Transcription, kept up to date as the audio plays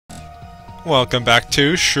Welcome back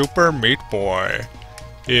to Super Meat Boy.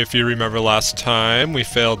 If you remember last time, we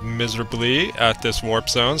failed miserably at this warp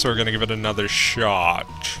zone, so we're gonna give it another shot.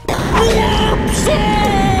 Warp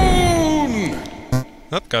zone!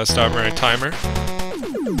 Oh, gotta start my timer.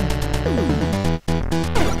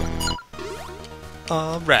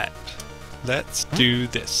 Alright, let's do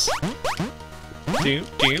this. Do.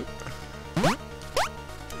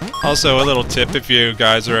 Also, a little tip if you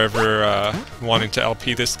guys are ever wanting to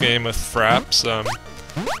LP this game with Fraps,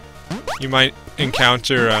 you might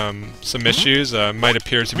encounter some issues. Might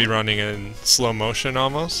appear to be running in slow motion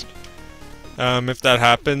almost. If that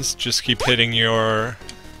happens, just keep hitting your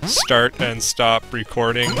start and stop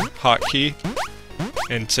recording hotkey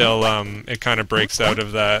until it kind of breaks out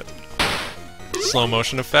of that slow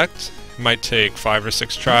motion effect. It might take 5 or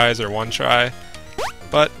 6 tries or 1 try,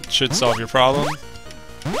 but it should solve your problem.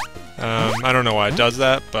 I don't know why it does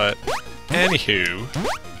that, but anywho,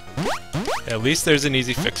 at least there's an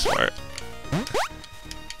easy fix for it.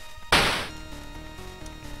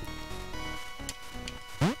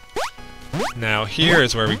 Now here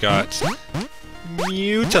is where we got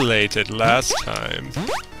mutilated last time.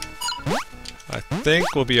 I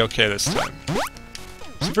think we'll be okay this time.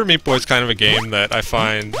 Super Meat Boy is kind of a game that I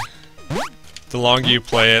find the longer you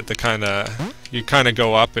play it, you kind of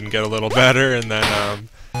go up and get a little better, and then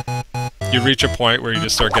you reach a point where you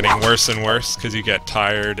just start getting worse and worse because you get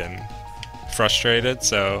tired and frustrated.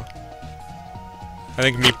 So I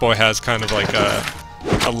think Meat Boy has kind of like a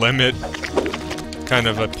limit, kind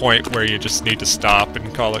of a point where you just need to stop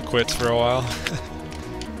and call it quits for a while.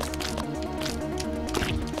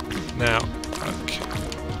 Now, okay.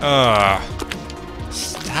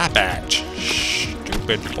 Stop it,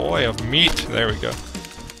 stupid boy of meat. There we go.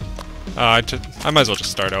 I might as well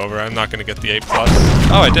just start over. I'm not going to get the A+.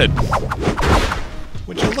 Oh, I did.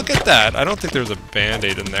 Would you look at that? I don't think there was a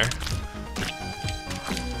band-aid in there.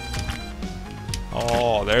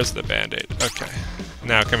 Oh, there's the band-aid. Okay.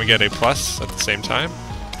 Now, can we get A+ at the same time?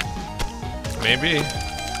 Maybe.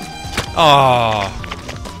 Oh.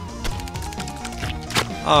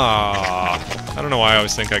 Ah. I don't know why I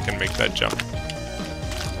always think I can make that jump.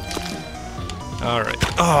 Alright.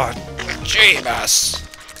 Oh, Jeebus!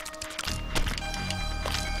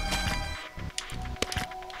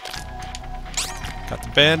 Got the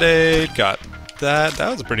band-aid, got that. That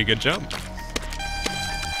was a pretty good jump.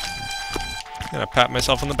 I'm gonna pat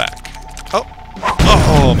myself on the back. Oh!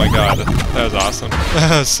 Oh my god, that was awesome.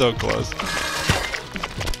 That was so close.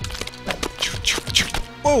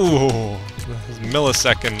 Whoa! That was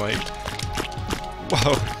millisecond, like...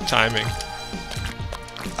 Whoa, timing.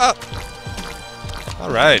 Up!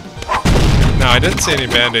 Alright. No, I didn't see any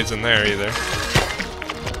band-aids in there either.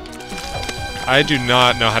 I do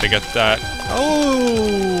not know how to get that.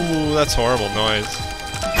 Oh, that's horrible noise.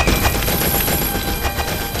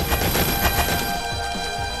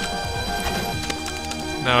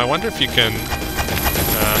 Now, I wonder if you can...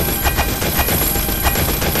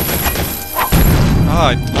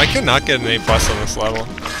 I cannot get an A+ on this level.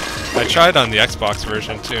 I tried on the Xbox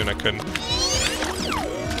version too, and I couldn't.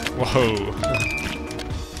 Whoa.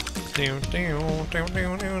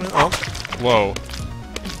 Oh, whoa.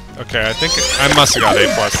 Okay, I think I must have got A+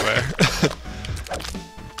 there.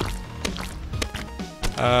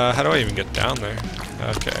 How do I even get down there?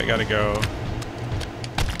 Okay, I gotta go...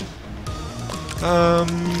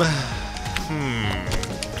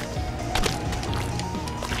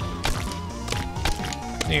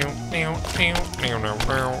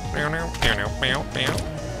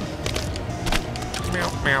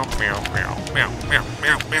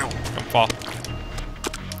 Come fall.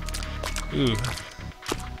 Ooh.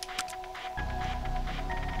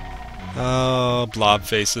 Oh, blob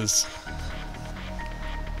faces.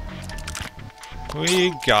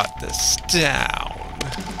 We got this down.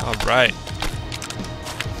 Alright.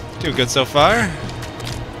 Doing good so far.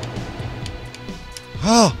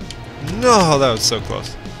 Oh! No, that was so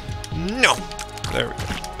close. No! There we go.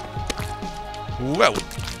 Whoa!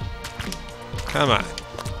 Come on.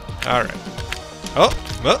 Alright. Oh!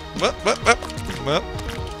 Well.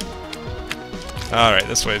 Alright,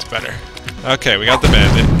 this way is better. Okay, we got the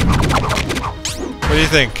bandit. What do you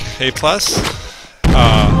think? A+?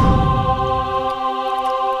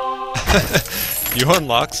 You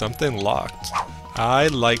unlock something locked. I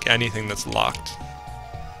like anything that's locked.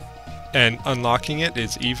 And unlocking it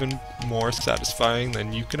is even more satisfying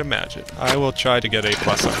than you can imagine. I will try to get A+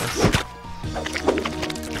 on this.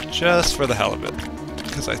 Just for the hell of it.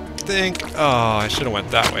 Because I think... Oh, I should have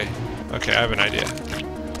went that way. Okay, I have an idea.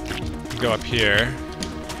 Go up here.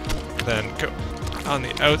 Then go on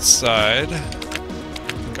the outside.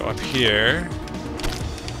 Go up here.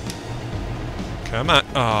 Come on.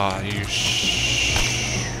 Aw, you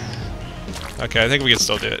Okay, I think we can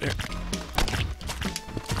still do it here.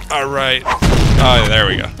 Alright. Oh, there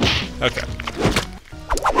we go. Okay.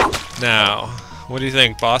 Now, what do you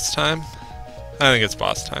think? Boss time? I think it's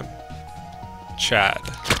boss time. Chad.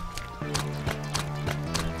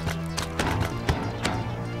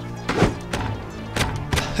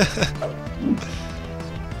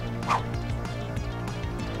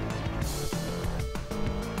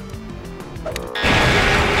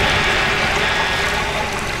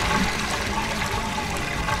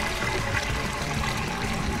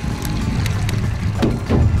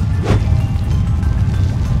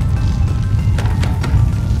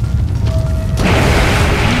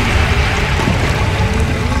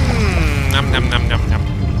 Nom nom nom nom.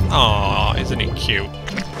 Aw, isn't he cute?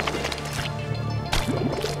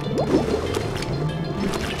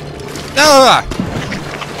 Ah!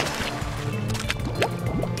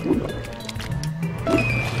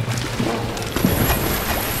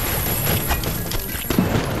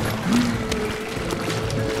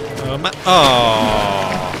 Oh.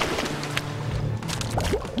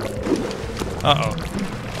 Uh-oh.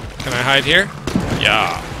 Can I hide here?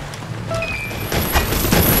 Yeah.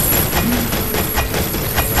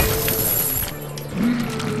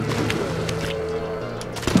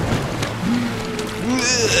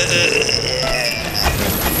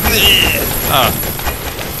 Oh.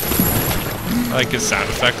 I like his sound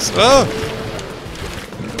effects. Oh!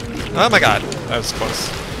 Oh my god. That was close.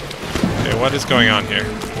 Okay, what is going on here?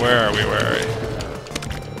 Where are we? Where are we?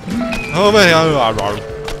 Oh my god.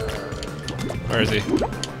 Where is he?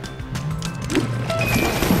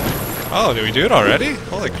 Oh, did we do it already?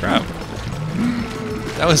 Holy crap.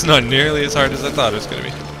 That was not nearly as hard as I thought it was going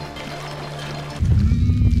to be.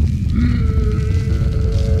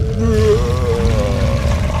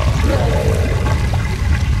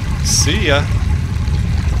 See ya.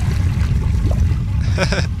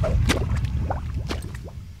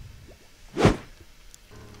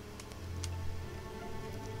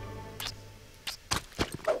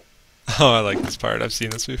 Oh, I like this part. I've seen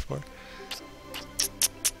this before.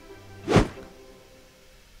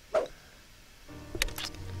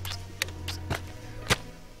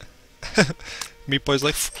 Meat Boy's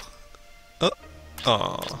like,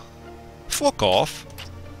 oh, fuck off.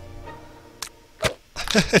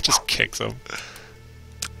 It just kicks him.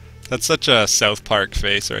 That's such a South Park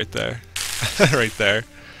face right there. Right there.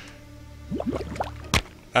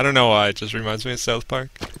 I don't know why, it just reminds me of South Park.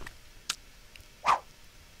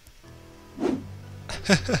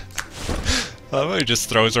 I love how he just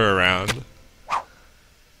throws her around.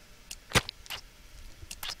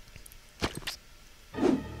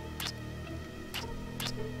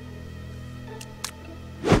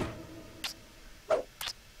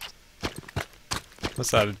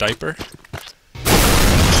 What's that, a diaper?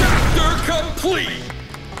 Chapter complete!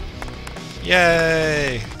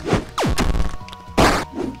 Yay!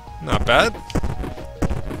 Not bad.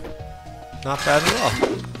 Not bad at all.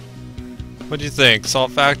 What do you think?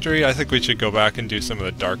 Salt Factory? I think we should go back and do some of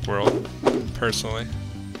the Dark World, personally.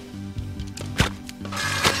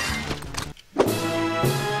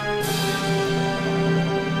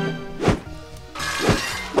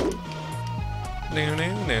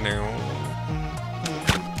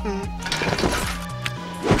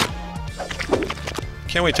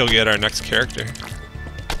 Can't wait till we get our next character.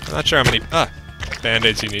 I'm not sure how many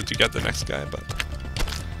band-aids you need to get the next guy, but...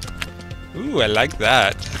 Ooh, I like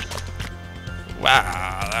that.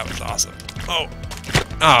 Wow, that was awesome. Oh!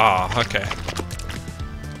 Oh, okay.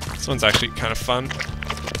 This one's actually kind of fun.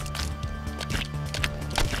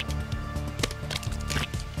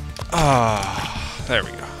 Ah, there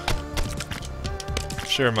we go. I'm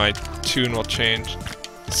sure my tune will change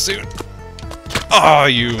soon. Oh,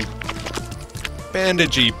 you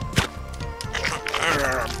bandagey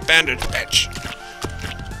bandage bitch.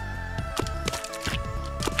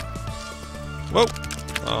 Whoa,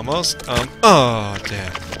 almost. Oh,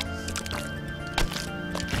 damn.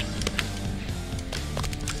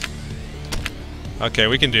 Okay,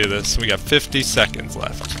 we can do this. We got 50 seconds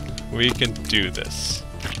left. We can do this.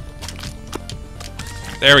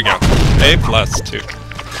 There we go. A+2.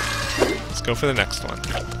 Let's go for the next one.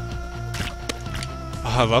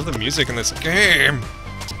 Oh, I love the music in this game.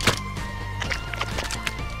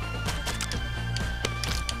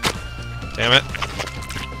 Damn it.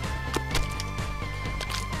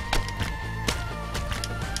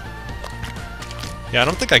 Yeah, I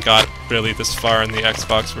don't think I got really this far in the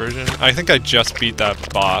Xbox version. I think I just beat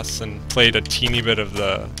that boss and played a teeny bit of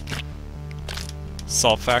the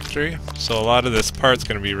Salt Factory. So a lot of this part's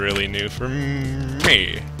gonna be really new for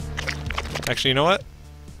me. Actually, you know what?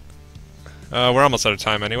 We're almost out of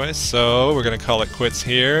time anyway, so we're gonna call it quits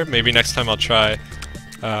here. Maybe next time I'll try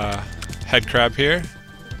head crab here.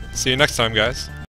 See you next time, guys.